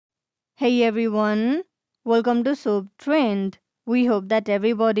Hey everyone, welcome to Soap Trend. We hope that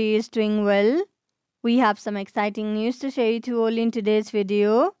everybody is doing well. We have some exciting news to share with you all in today's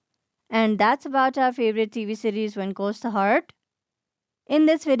video, and that's about our favorite TV series When Calls the Heart. In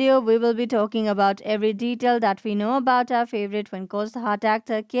this video, we will be talking about every detail that we know about our favorite When Calls the Heart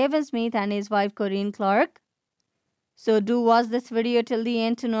actor Kavan Smith and his wife Corrine Clark. So do watch this video till the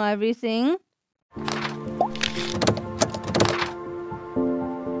end to know everything.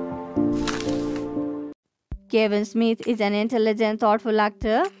 Kavan Smith is an intelligent, thoughtful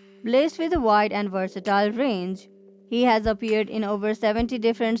actor, blessed with a wide and versatile range. He has appeared in over 70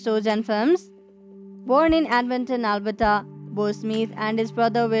 different shows and films. Born in Edmonton, Alberta, both Smith and his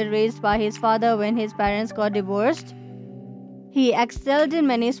brother were raised by his father when his parents got divorced. He excelled in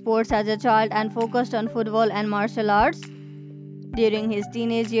many sports as a child and focused on football and martial arts. During his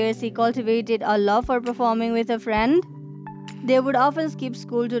teenage years, he cultivated a love for performing with a friend. They would often skip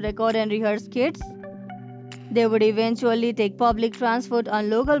school to record and rehearse skits. They would eventually take public transport on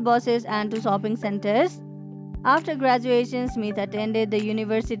local buses and to shopping centers. After graduation, Smith attended the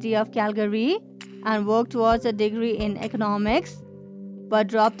University of Calgary and worked towards a degree in economics, but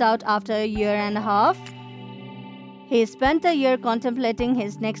dropped out after a year and a half. He spent a year contemplating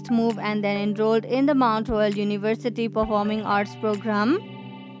his next move and then enrolled in the Mount Royal University Performing Arts program.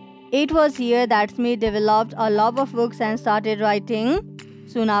 It was here that Smith developed a love of books and started writing.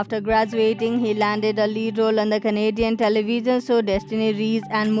 Soon after graduating, he landed a lead role on the Canadian television show Destiny Reese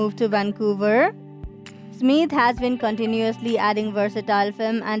and moved to Vancouver. Smith has been continuously adding versatile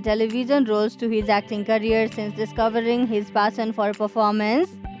film and television roles to his acting career since discovering his passion for performance.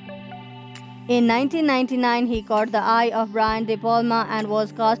 In 1999, he caught the eye of Brian De Palma and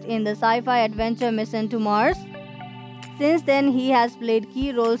was cast in the sci-fi adventure Mission to Mars. Since then, he has played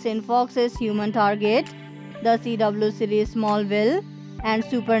key roles in Fox's Human Target, the CW series Smallville, and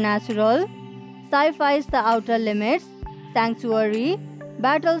Supernatural, Sci-Fi's The Outer Limits, Sanctuary,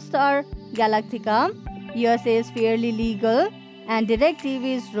 Battlestar Galactica, USA's Fairly Legal, and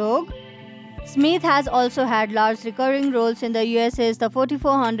DirecTV's Rogue. Smith has also had large recurring roles in the USA's The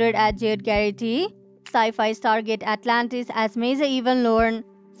 4400 as Jade Garrity, Sci-Fi's Target Atlantis as Major Evan Lorne,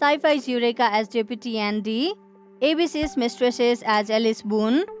 Sci-Fi's Eureka as Deputy Andy, ABC's Mistresses as Alice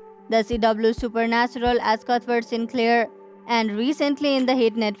Boone, the CW Supernatural as Cuthbert Sinclair, and recently in the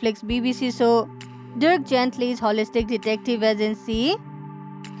hit Netflix BBC show Dirk Gently's Holistic Detective Agency.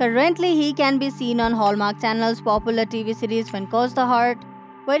 Currently, he can be seen on Hallmark Channel's popular TV series When Calls the Heart,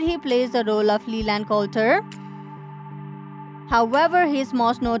 where he plays the role of Leland Coulter. However, his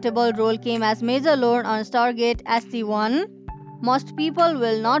most notable role came as Major Lorne on Stargate SG-1. Most people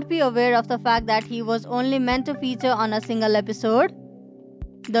will not be aware of the fact that he was only meant to feature on a single episode.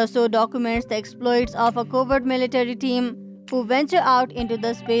 The show documents the exploits of a covert military team who venture out into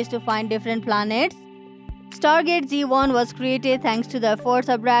the space to find different planets. Stargate G1 was created thanks to the efforts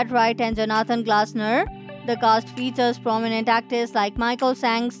of Brad Wright and Jonathan Glasner. The cast features prominent actors like Michael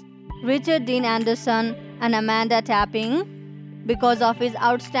Shanks, Richard Dean Anderson, and Amanda Tapping. Because of his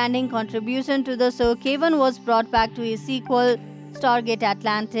outstanding contribution to the show, Kavan was brought back to his sequel, Stargate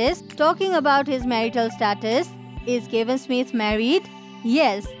Atlantis. Talking about his marital status, is Kavan Smith married?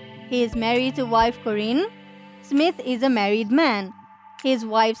 Yes, he is married to wife Corinne. Smith is a married man. His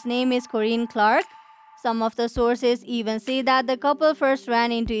wife's name is Corrine Clark. Some of the sources even say that the couple first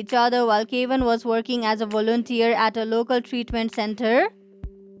ran into each other while Kavan was working as a volunteer at a local treatment center.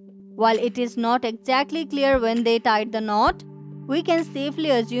 While it is not exactly clear when they tied the knot, we can safely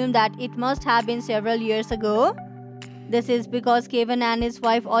assume that it must have been several years ago. This is because Kavan and his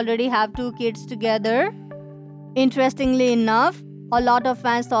wife already have 2 kids together. Interestingly enough, a lot of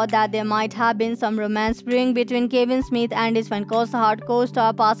fans thought that there might have been some romance brewing between Kavan Smith and his When Calls the Heart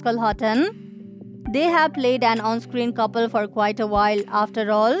co-star Pascal Hutton. They have played an on-screen couple for quite a while after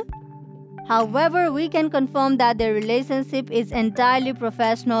all. However, we can confirm that their relationship is entirely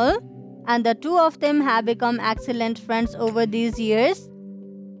professional and the two of them have become excellent friends over these years.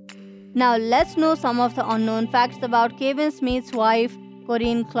 Now let's know some of the unknown facts about Kavan Smith's wife,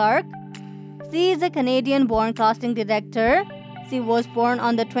 Corrine Clark. She is a Canadian-born casting director. She was born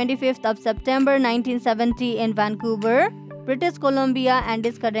on the 25th of September 1970 in Vancouver, British Columbia, and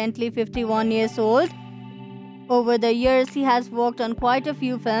is currently 51 years old. Over the years, she has worked on quite a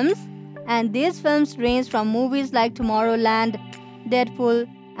few films, and these films range from movies like Tomorrowland, Deadpool,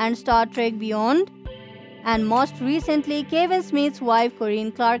 and Star Trek Beyond. And most recently, Kavan Smith's wife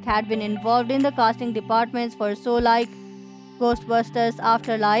Corrine Clark had been involved in the casting departments for shows like Ghostbusters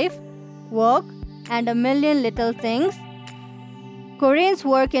Afterlife, Work, and A Million Little Things. Corinne's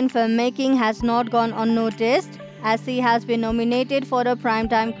work in filmmaking has not gone unnoticed. as she has been nominated for a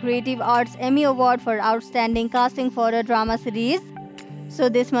Primetime Creative Arts Emmy Award for Outstanding Casting for a Drama Series. So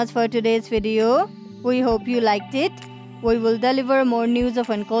this much for today's video. We hope you liked it. We will deliver more news of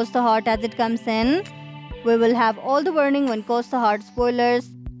When Calls the Heart as it comes in. We will have all the Burning When Calls the Heart spoilers,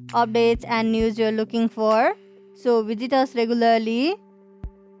 updates and news you're looking for. So visit us regularly.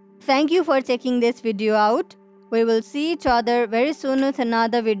 Thank you for checking this video out. We will see each other very soon with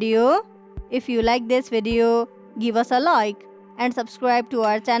another video. If you like this video, give us a like and subscribe to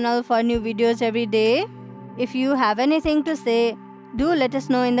our channel for new videos every day. If you have anything to say, do let us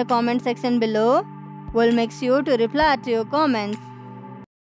know in the comment section below. We'll make sure to reply to your comments.